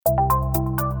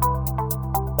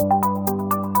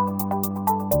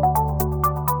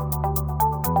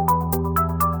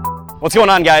What's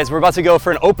going on, guys? We're about to go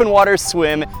for an open water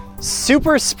swim,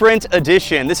 Super Sprint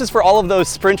Edition. This is for all of those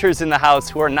sprinters in the house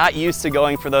who are not used to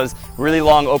going for those really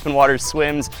long open water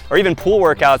swims or even pool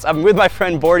workouts. I'm with my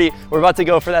friend Bordy. We're about to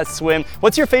go for that swim.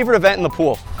 What's your favorite event in the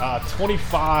pool?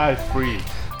 25 free.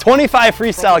 25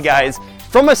 freestyle, guys.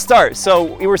 From a start,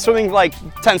 so we were swimming like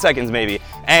 10 seconds maybe,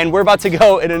 and we're about to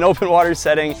go in an open water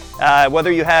setting.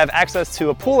 Whether you have access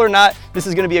to a pool or not, this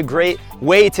is gonna be a great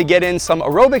way to get in some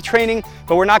aerobic training,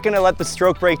 but we're not gonna let the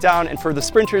stroke break down. And for the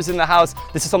sprinters in the house,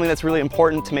 this is something that's really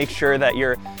important to make sure that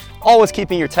you're always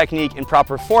keeping your technique in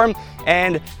proper form.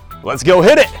 And let's go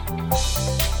hit it.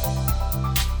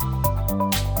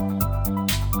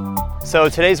 So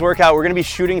today's workout, we're gonna be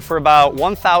shooting for about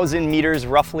 1,000 meters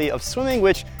roughly of swimming,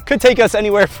 which could take us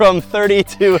anywhere from 30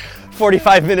 to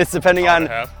 45 minutes, depending on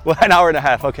an hour and a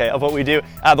half, okay, of what we do.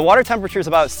 The water temperature is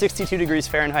about 62 degrees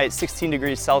Fahrenheit, 16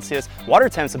 degrees Celsius. Water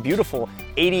temp's a beautiful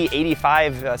 80,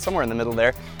 85, somewhere in the middle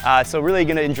there. So really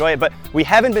gonna enjoy it, but we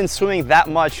haven't been swimming that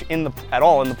much at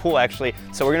all in the pool actually.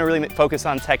 So we're gonna really focus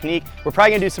on technique. We're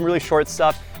probably gonna do some really short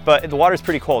stuff, but the water's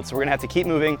pretty cold, so we're gonna have to keep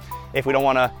moving if we don't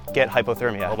wanna get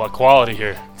hypothermia. All about quality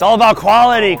here. It's all about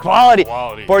quality.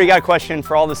 Bordy, got a question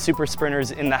for all the super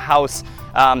sprinters in the house.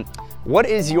 What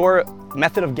is your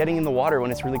method of getting in the water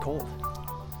when it's really cold?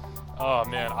 Oh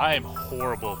man, I am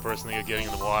horrible personally at getting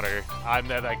in the water. I'm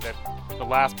the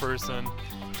last person,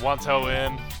 one toe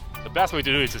in. The best way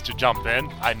to do it is just to jump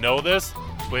in. I know this,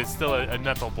 but it's still a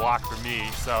mental block for me.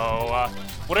 So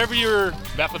whatever your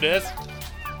method is,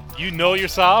 you know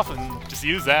yourself and just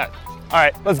use that. All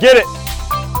right, let's get it.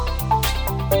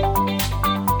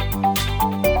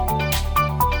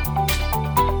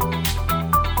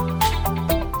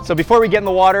 So before we get in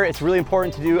the water, it's really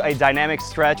important to do a dynamic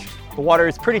stretch. The water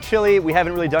is pretty chilly. We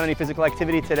haven't really done any physical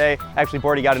activity today. Actually,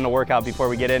 Bordy got in a workout before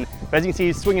we get in. But as you can see,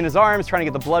 he's swinging his arms, trying to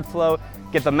get the blood flow,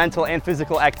 get the mental and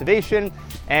physical activation.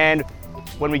 And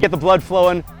when we get the blood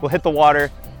flowing, we'll hit the water,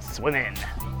 swim in.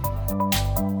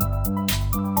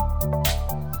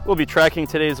 We'll be tracking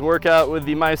today's workout with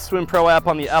the My Swim Pro app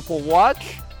on the Apple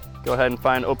Watch. Go ahead and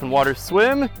find open water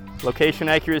swim. Location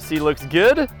accuracy looks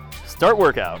good. Start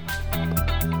workout.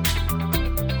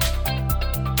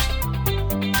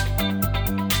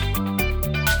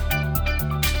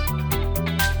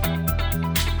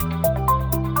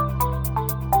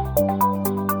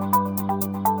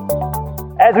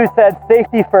 As we said,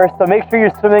 safety first, so make sure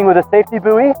you're swimming with a safety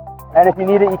buoy, and if you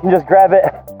need it, you can just grab it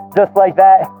just like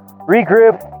that.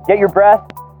 Regroup, get your breath,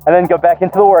 and then go back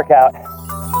into the workout.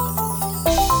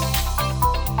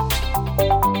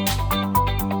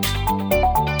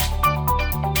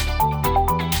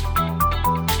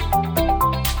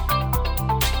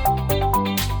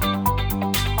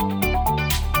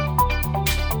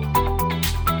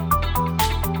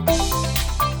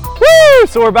 Woo!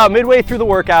 So we're about midway through the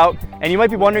workout. And you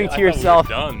might be wondering to yourself,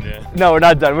 we were done, yeah. No, we're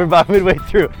not done. We're about midway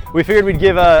through. We figured we'd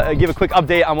give a quick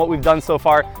update on what we've done so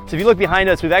far. So if you look behind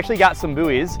us, we've actually got some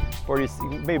buoys, or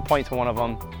maybe point to one of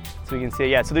them so you can see it.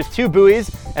 Yeah, so there's two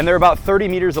buoys, and they're about 30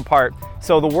 meters apart.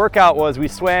 So the workout was we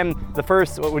swam the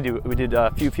first, what we do? We did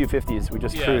a few 50s. We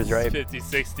just cruised, right? 50s,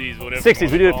 60s, whatever.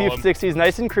 60s, we did a few 60s,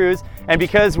 nice and cruise. And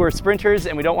because we're sprinters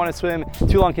and we don't want to swim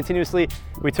too long continuously,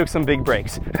 we took some big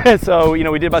breaks. So, we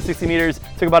did about 60 meters,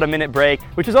 took about a minute break,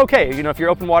 which is okay. If you're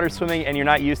open water swimming and you're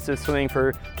not used to swimming for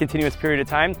a continuous period of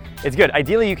time, it's good.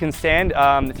 Ideally, you can stand.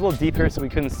 It's a little deeper, so we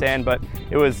couldn't stand, but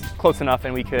it was close enough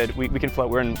and we can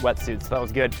float. We're in wetsuits, so that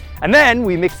was good. And then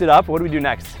we mixed it up. What do we do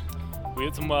next? We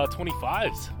had some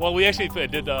 25s. Well, we actually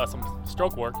did some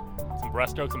stroke work, some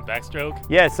breaststroke, some backstroke.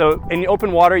 Yeah, so in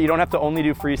open water, you don't have to only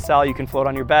do freestyle. You can float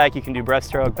on your back, you can do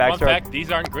breaststroke, backstroke. Fun fact, these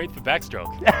aren't great for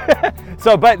backstroke.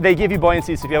 But they give you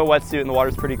buoyancy, so if you have a wetsuit and the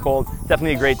water's pretty cold,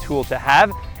 definitely a great tool to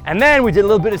have. And then we did a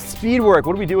little bit of speed work.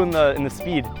 What do we do in the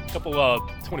speed? A couple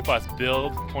 25s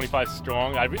build, 25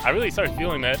 strong. I really started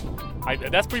feeling that.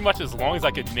 That's pretty much as long as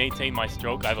I could maintain my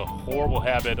stroke. I have a horrible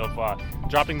habit of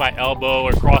dropping my elbow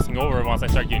or crossing over once I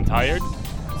start getting tired.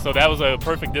 So that was a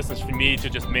perfect distance for me to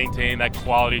just maintain that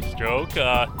quality stroke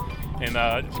and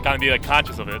just kind of be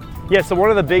conscious of it. Yeah, so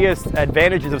one of the biggest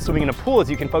advantages of swimming in a pool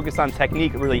is you can focus on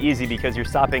technique really easy because you're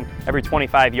stopping every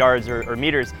 25 yards or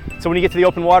meters. So when you get to the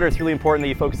open water, it's really important that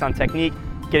you focus on technique,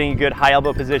 getting a good high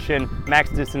elbow position, max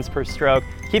distance per stroke,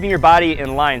 keeping your body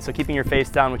in line, so keeping your face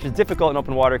down, which is difficult in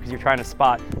open water because you're trying to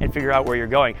spot and figure out where you're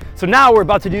going. So now we're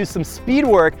about to do some speed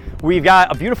work. We've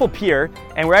got a beautiful pier,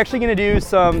 and we're actually gonna do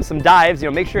some dives.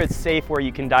 Make sure it's safe where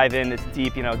you can dive in. It's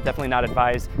deep, definitely not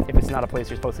advised if it's not a place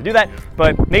you're supposed to do that,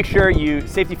 but make sure you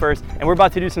safety first, and we're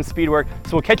about to do some speed work.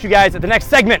 So we'll catch you guys at the next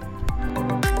segment.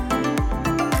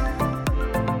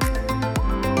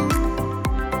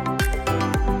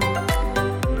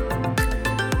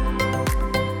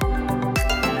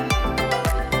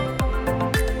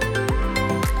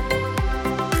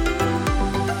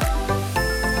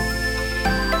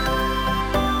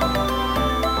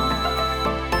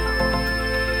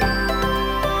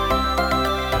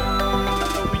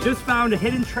 found a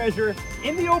hidden treasure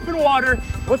in the open water.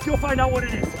 Let's go find out what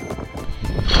it is.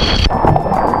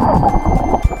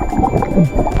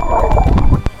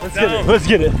 Let's get it. Let's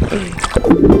get it.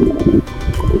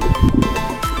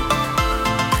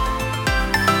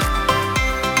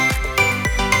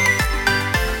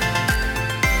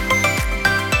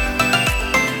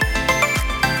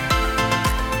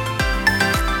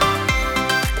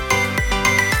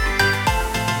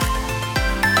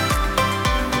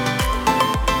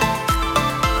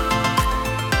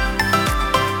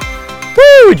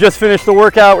 We just finished the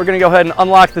workout. We're gonna go ahead and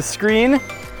unlock the screen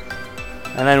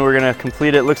and then we're gonna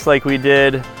complete it. Looks like we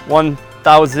did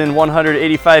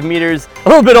 1,185 meters, a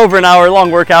little bit over an hour, long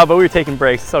workout, but we were taking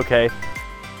breaks, it's okay.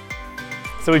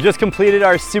 So we just completed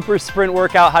our super sprint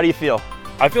workout. How do you feel?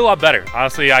 I feel a lot better.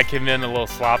 Honestly, I came in a little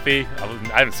sloppy. I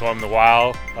haven't swum in a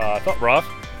while. I felt rough,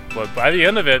 but by the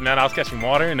end of it, man, I was catching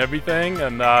water and everything,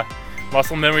 and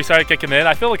muscle memory started kicking in.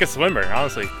 I feel like a swimmer,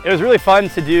 honestly. It was really fun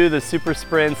to do the super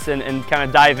sprints and kind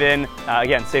of dive in.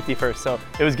 Again, safety first. So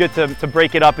it was good to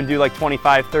break it up and do like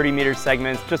 25, 30 meter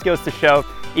segments. Just goes to show,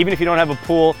 even if you don't have a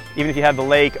pool, even if you have the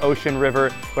lake, ocean,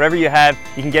 river, whatever you have,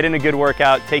 you can get in a good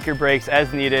workout, take your breaks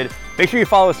as needed. Make sure you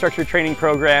follow a structured training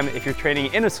program if you're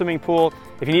training in a swimming pool.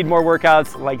 If you need more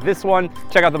workouts like this one,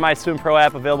 check out the My Swim Pro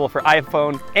app available for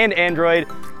iPhone and Android.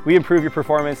 We improve your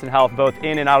performance and health both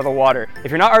in and out of the water.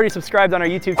 If you're not already subscribed on our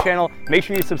YouTube channel, make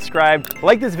sure you subscribe,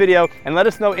 like this video, and let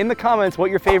us know in the comments what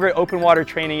your favorite open water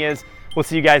training is. We'll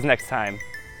see you guys next time.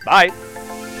 Bye.